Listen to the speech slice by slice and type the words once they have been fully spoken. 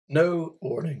No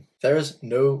warning. There is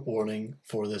no warning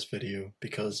for this video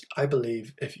because I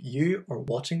believe if you are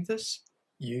watching this,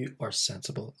 you are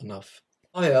sensible enough.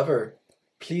 However,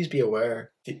 please be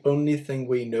aware, the only thing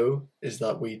we know is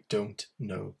that we don't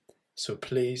know. So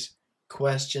please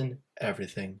question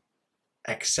everything,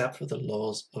 except for the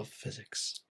laws of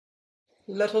physics.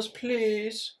 Let us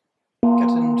please get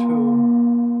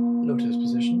into lotus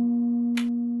position.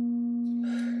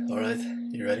 Alright,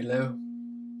 you ready, Layo?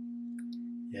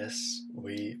 Yes,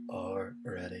 we are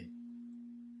ready.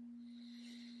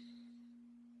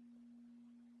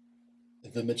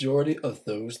 The majority of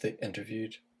those they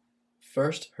interviewed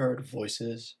first heard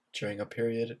voices during a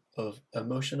period of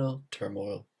emotional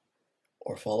turmoil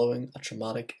or following a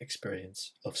traumatic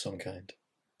experience of some kind.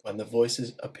 When the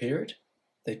voices appeared,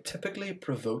 they typically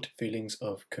provoked feelings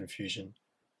of confusion,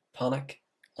 panic,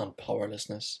 and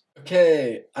powerlessness.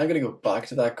 Okay, I'm going to go back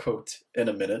to that quote in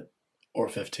a minute. Or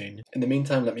 15. In the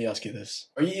meantime, let me ask you this.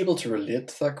 Are you able to relate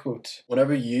to that quote?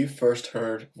 Whenever you first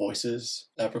heard voices,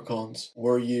 leprechauns,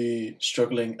 were you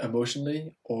struggling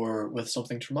emotionally or with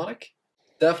something traumatic?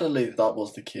 Definitely that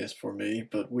was the case for me,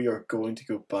 but we are going to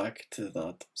go back to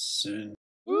that soon.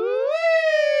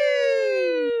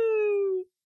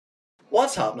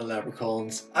 What's happening,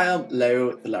 leprechauns? I am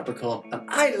Layo the Leprechaun and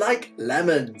I like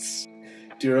lemons!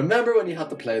 Do you remember when you had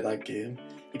to play that game?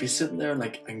 You'd be sitting there in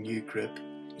like a new group.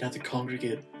 You have to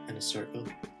congregate in a circle,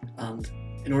 and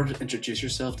in order to introduce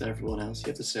yourself to everyone else, you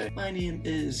have to say, my name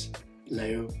is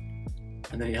Layo,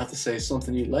 and then you have to say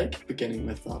something you like beginning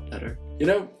with that letter. You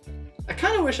know, I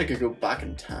kind of wish I could go back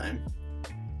in time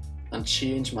and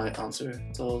change my answer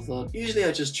to all of that. Usually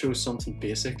I just chose something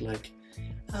basic like,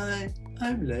 hi,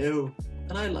 I'm Layo,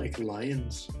 and I like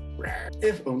lions.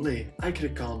 If only I could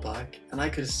have gone back and I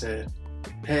could have said,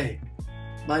 hey,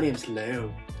 my name's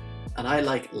Layo, and I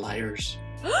like liars.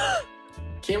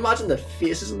 Can you imagine the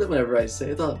faces of them whenever I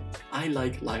say that? I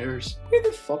like liars. Who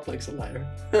the fuck likes a liar?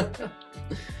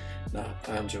 Nah,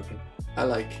 I am joking. I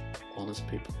like honest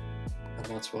people. And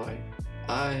that's why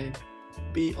I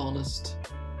be honest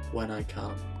when I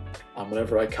can. And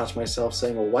whenever I catch myself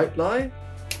saying a white lie,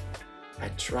 I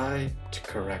try to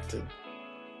correct it.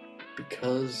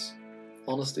 Because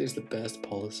honesty is the best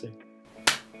policy.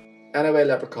 Anyway,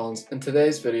 leprechauns, in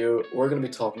today's video, we're going to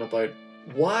be talking about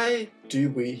why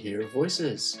do we hear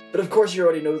voices? But of course you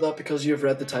already know that because you've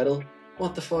read the title.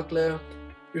 What the fuck, Layo?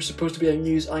 You're supposed to be a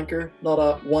news anchor, not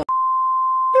a one.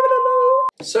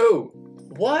 So,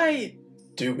 why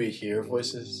do we hear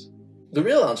voices? The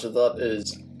real answer to that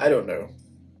is, I don't know.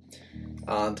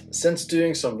 And since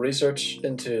doing some research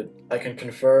into it, I can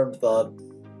confirm that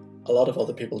a lot of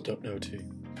other people don't know too.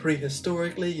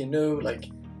 Prehistorically, you know,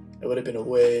 like, it would have been a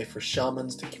way for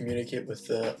shamans to communicate with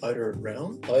the outer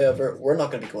realm. However, we're not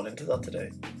going to be going into that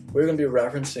today. We're going to be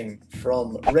referencing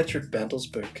from Richard Bentall's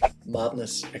book,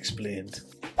 Madness Explained.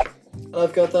 And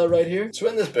I've got that right here. So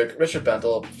in this book, Richard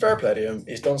Bentall, fair play to him,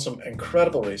 he's done some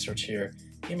incredible research here.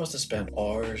 He must have spent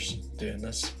hours doing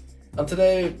this. And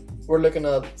today, we're looking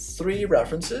at 3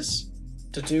 references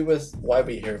to do with why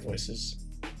we hear voices.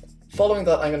 Following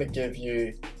that, I'm going to give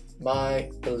you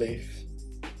my belief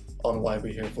on why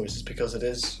we hear voices, because it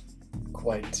is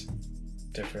quite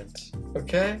different.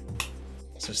 Okay?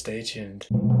 So stay tuned.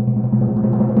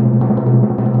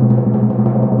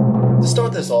 To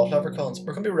start this off, leprechauns,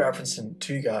 we're going to be referencing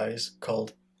 2 guys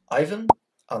called Ivan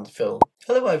and Phil.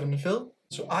 Hello, Ivan and Phil.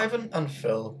 So Ivan and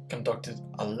Phil conducted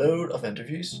a load of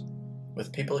interviews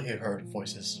with people who heard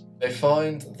voices. They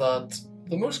found that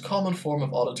the most common form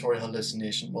of auditory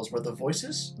hallucination was where the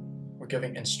voices were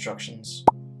giving instructions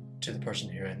to the person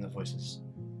hearing the voices.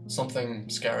 Something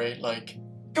scary like,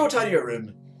 go tidy your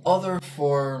room. Other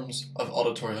forms of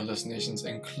auditory hallucinations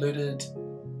included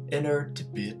inner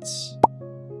debates.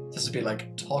 This would be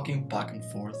like talking back and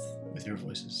forth with your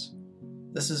voices.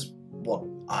 This is what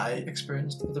I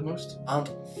experienced the most. And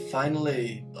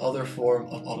finally, the other form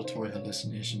of auditory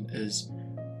hallucination is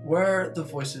where the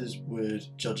voices would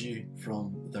judge you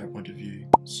from their point of view.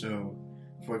 So,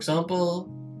 for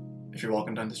example, if you're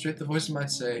walking down the street, the voice might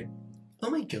say, oh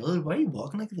my god, why are you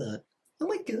walking like that? Oh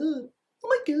my god, oh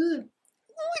my god,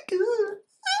 oh my god,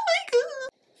 oh my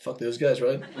god. Fuck those guys,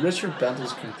 right? Richard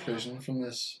Bentall's conclusion from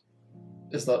this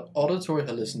is that auditory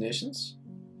hallucinations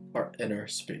are inner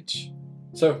speech.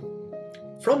 So,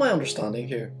 from my understanding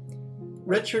here,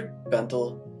 Richard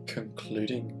Bentall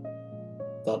concluding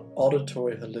that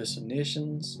auditory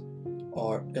hallucinations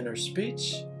are inner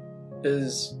speech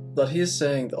is that he is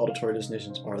saying that auditory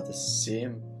hallucinations are the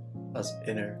same as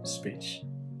inner speech.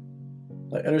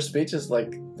 Now, inner speech is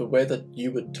like the way that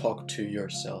you would talk to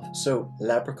yourself. So,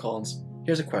 leprechauns,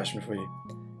 here's a question for you.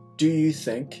 Do you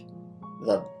think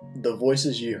that the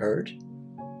voices you heard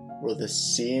were the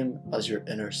same as your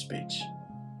inner speech?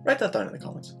 Write that down in the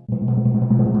comments.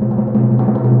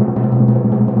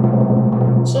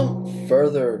 Some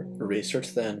further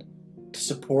research then to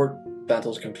support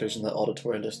Bentall's conclusion that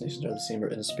auditory hallucinations are the same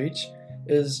as inner speech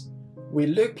is we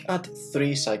look at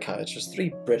three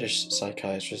British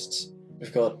psychiatrists.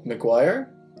 We've got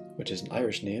Maguire, which is an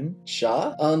Irish name,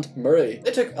 Shah, and Murray.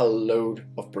 They took a load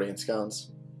of brain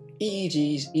scans.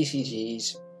 EEGs,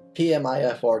 ECGs,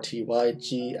 PMIFRTY,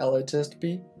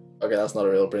 GLHSP. Okay, that's not a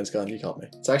real brain scan, you caught me.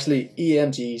 It's actually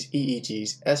EMGs,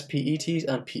 EEGs, SPETs,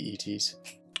 and PETs.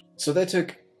 So they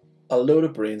took a load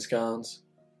of brain scans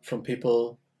from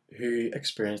people who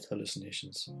experienced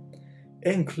hallucinations,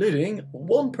 including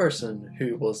one person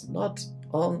who was not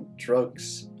on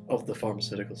drugs of the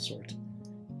pharmaceutical sort.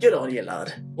 Good on you,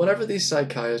 lad. Whenever these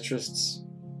psychiatrists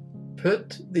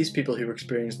put these people who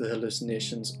experienced the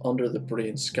hallucinations under the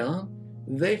brain scan,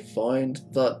 they found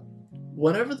that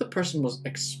whenever the person was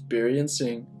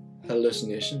experiencing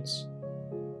hallucinations,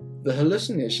 the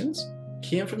hallucinations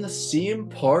came from the same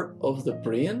part of the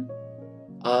brain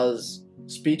as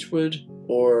speech would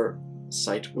or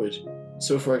sight would.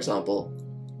 So for example,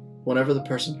 whenever the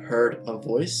person heard a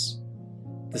voice,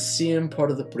 the same part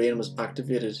of the brain was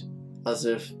activated as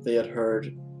if they had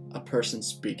heard a person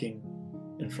speaking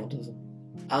in front of them.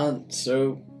 And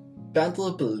so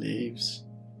Bentall believes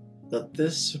that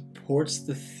this supports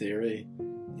the theory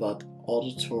that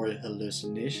auditory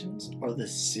hallucinations are the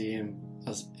same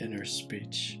as inner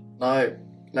speech. Now,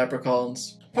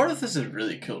 leprechauns, part of this is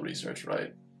really cool research,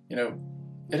 right? You know,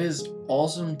 it is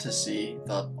awesome to see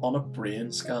that on a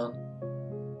brain scan,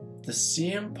 the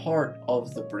same part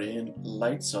of the brain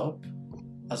lights up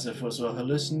as if it was a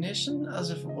hallucination, as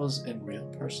if it was in real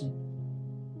person.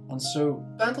 And so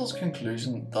Bentall's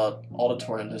conclusion that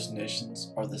auditory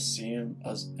hallucinations are the same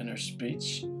as inner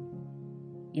speech,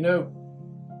 you know,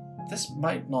 this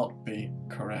might not be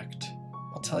correct.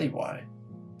 I'll tell you why.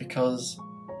 Because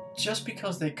just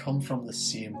because they come from the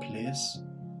same place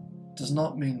does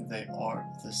not mean they are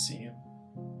the same.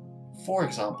 For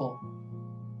example,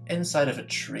 inside of a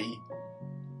tree,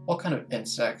 what kind of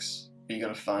insects are you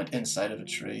going to find inside of a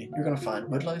tree? You're going to find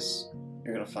woodlice,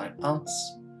 you're going to find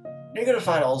ants, you're going to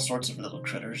find all sorts of little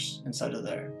critters inside of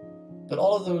there. But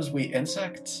all of those wee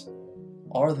insects,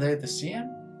 are they the same?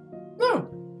 No,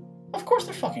 of course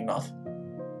they're fucking not.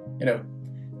 You know,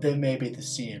 they may be the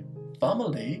same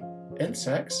family,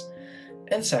 insects.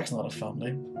 Insects not a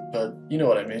family, but you know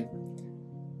what I mean.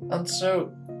 And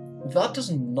so that does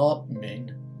not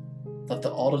mean that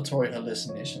the auditory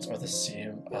hallucinations are the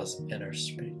same as inner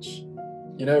speech.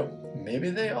 You know, maybe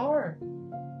they are,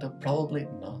 but probably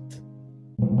not.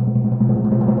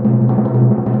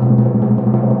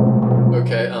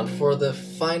 Okay, and for the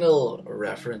final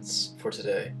reference for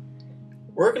today,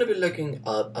 we're going to be looking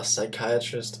at a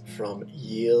psychiatrist from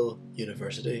Yale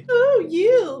University. Oh,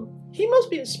 Yale! He must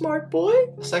be a smart boy.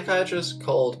 A psychiatrist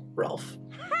called Ralph.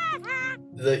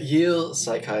 The Yale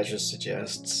psychiatrist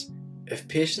suggests if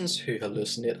patients who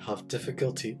hallucinate have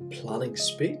difficulty planning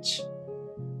speech,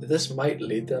 this might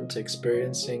lead them to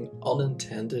experiencing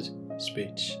unintended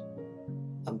speech,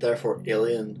 and therefore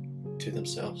alien to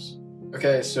themselves.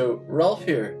 Okay, so Ralph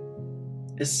here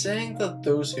is saying that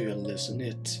those who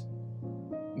hallucinate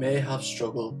may have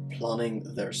struggle planning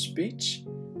their speech,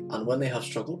 and when they have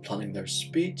struggle planning their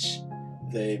speech,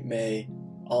 they may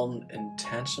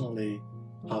unintentionally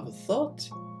have a thought,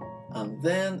 and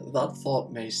then that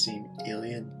thought may seem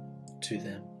alien to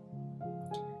them.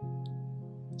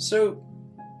 So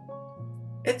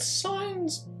it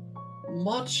sounds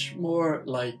much more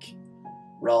like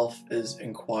Ralph is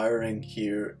inquiring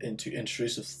here into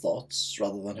intrusive thoughts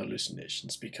rather than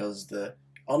hallucinations, because the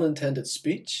unintended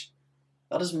speech,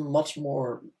 that is much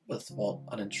more with what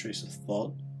an intrusive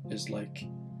thought is like.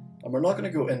 And we're not going to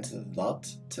go into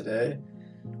that today,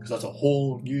 because that's a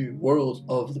whole new world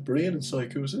of the brain and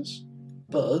psychosis.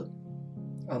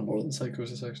 And more than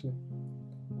psychosis actually.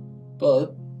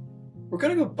 But we're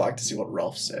going to go back to see what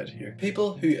Ralph said here.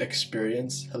 People who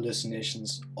experience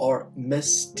hallucinations are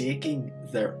mistaking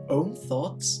their own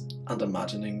thoughts and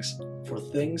imaginings for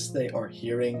things they are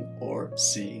hearing or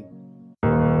seeing.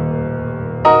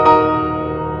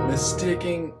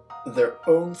 Mistaking their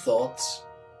own thoughts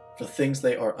for things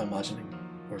they are imagining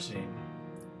or seeing.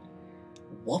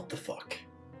 What the fuck?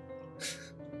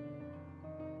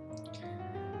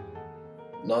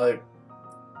 Now,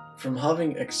 from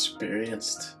having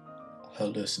experienced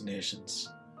hallucinations,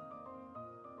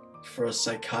 for a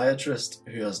psychiatrist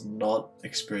who has not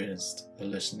experienced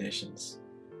hallucinations,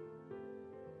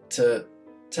 to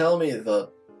tell me that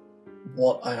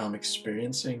what I am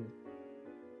experiencing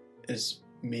is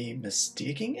me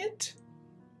mistaking it?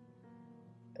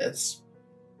 It's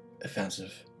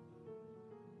offensive.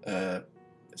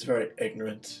 It's very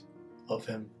ignorant of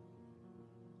him.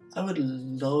 I would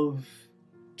love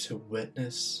to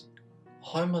witness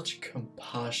how much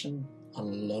compassion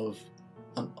and love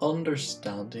and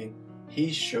understanding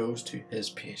he shows to his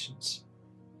patients.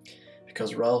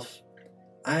 Because Ralph,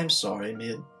 I'm sorry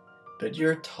mate, but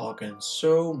you're talking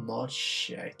so much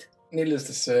shit. Needless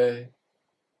to say,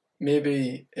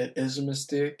 maybe it is a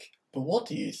mistake, but what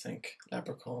do you think,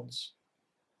 leprechauns?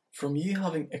 From you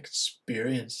having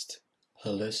experienced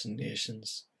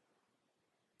hallucinations,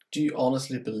 do you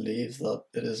honestly believe that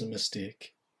it is a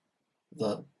mistake?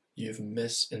 That you've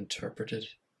misinterpreted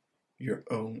your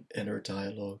own inner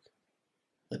dialogue?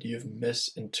 That you've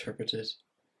misinterpreted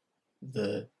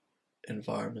the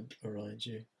environment around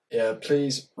you? Yeah,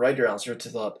 please write your answer to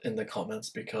that in the comments,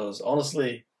 because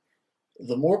honestly,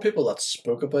 the more people that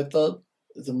spoke about that,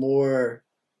 the more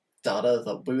data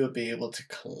that we would be able to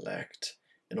collect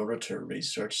in order to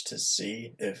research to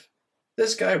see if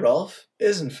this guy Ralph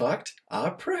is in fact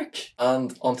a prick.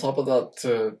 And on top of that,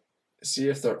 to see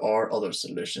if there are other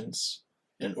solutions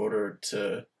in order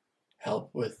to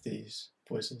help with these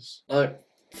voices. Now,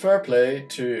 fair play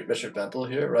to Richard Bentall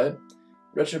here, right?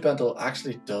 Richard Bentall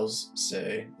actually does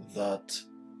say that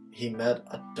he met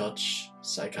a Dutch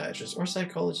psychiatrist or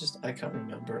psychologist, I can't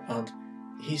remember, and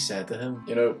he said to him,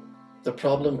 you know, the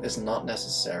problem is not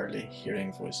necessarily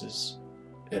hearing voices,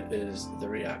 it is the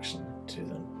reaction to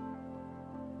them.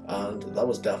 And that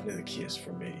was definitely the case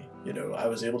for me. You know, I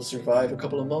was able to survive a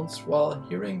couple of months while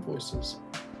hearing voices,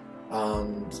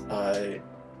 and I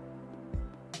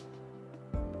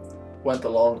went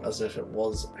along as if it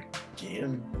was a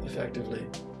game, effectively,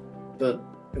 but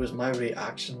it was my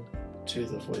reaction to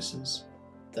the voices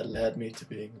that led me to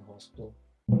being in hospital.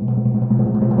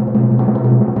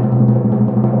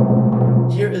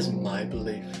 Here is my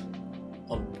belief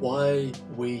on why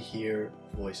we hear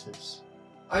voices.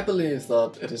 I believe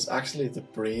that it is actually the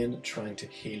brain trying to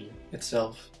heal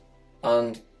itself.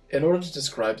 And in order to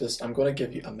describe this, I'm going to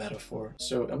give you a metaphor.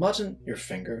 So imagine your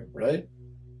finger, right?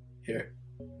 Here.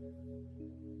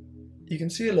 You can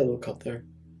see a little cut there.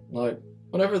 Now,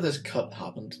 whenever this cut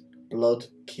happened, blood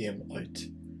came out.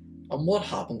 And what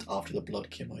happened after the blood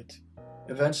came out?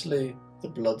 Eventually, the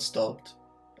blood stopped,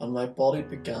 and my body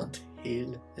began to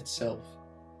heal itself.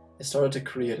 It started to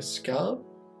create a scab,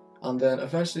 and then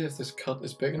eventually, if this cut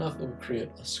is big enough, it will create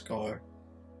a scar,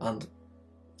 and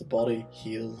the body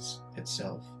heals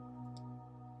itself.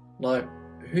 Now,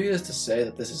 who is to say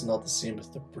that this is not the same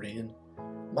with the brain?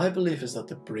 My belief is that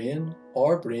the brain,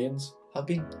 our brains, have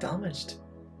been damaged.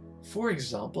 For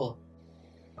example,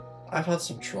 I've had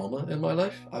some trauma in my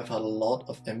life. I've had a lot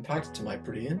of impact to my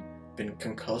brain, been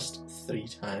concussed 3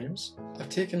 times. I've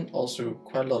taken also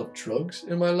quite a lot of drugs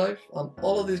in my life, and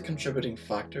all of these contributing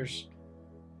factors,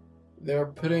 they're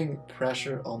putting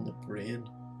pressure on the brain,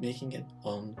 making it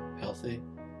unhealthy.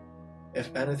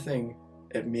 If anything,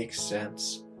 it makes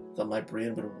sense that my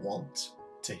brain would want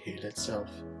to heal itself,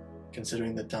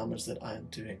 considering the damage that I am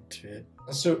doing to it.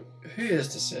 And so, who is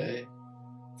to say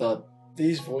that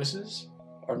these voices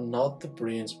are not the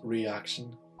brain's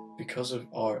reaction because of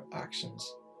our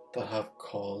actions that have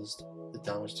caused the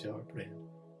damage to our brain?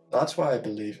 That's why I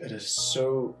believe it is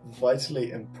so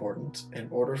vitally important, in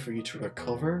order for you to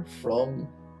recover from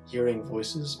hearing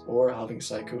voices or having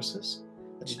psychosis,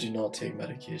 that you do not take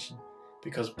medication.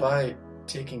 Because by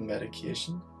taking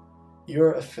medication,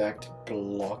 you're in effect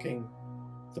blocking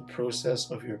the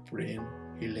process of your brain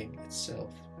healing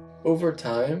itself. Over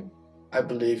time, I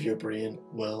believe your brain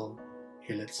will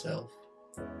heal itself.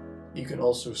 You can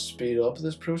also speed up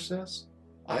this process,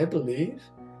 I believe,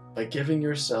 by giving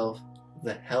yourself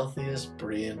the healthiest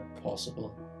brain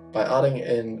possible, by adding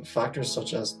in factors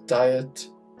such as diet,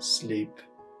 sleep,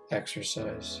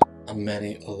 exercise, and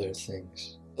many other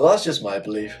things. So that's just my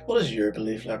belief. What is your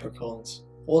belief, leprechauns?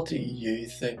 What do you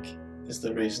think is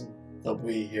the reason that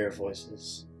we hear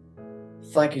voices?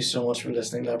 Thank you so much for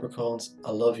listening, leprechauns.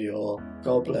 I love you all.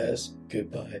 God bless.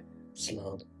 Goodbye.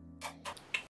 Slán.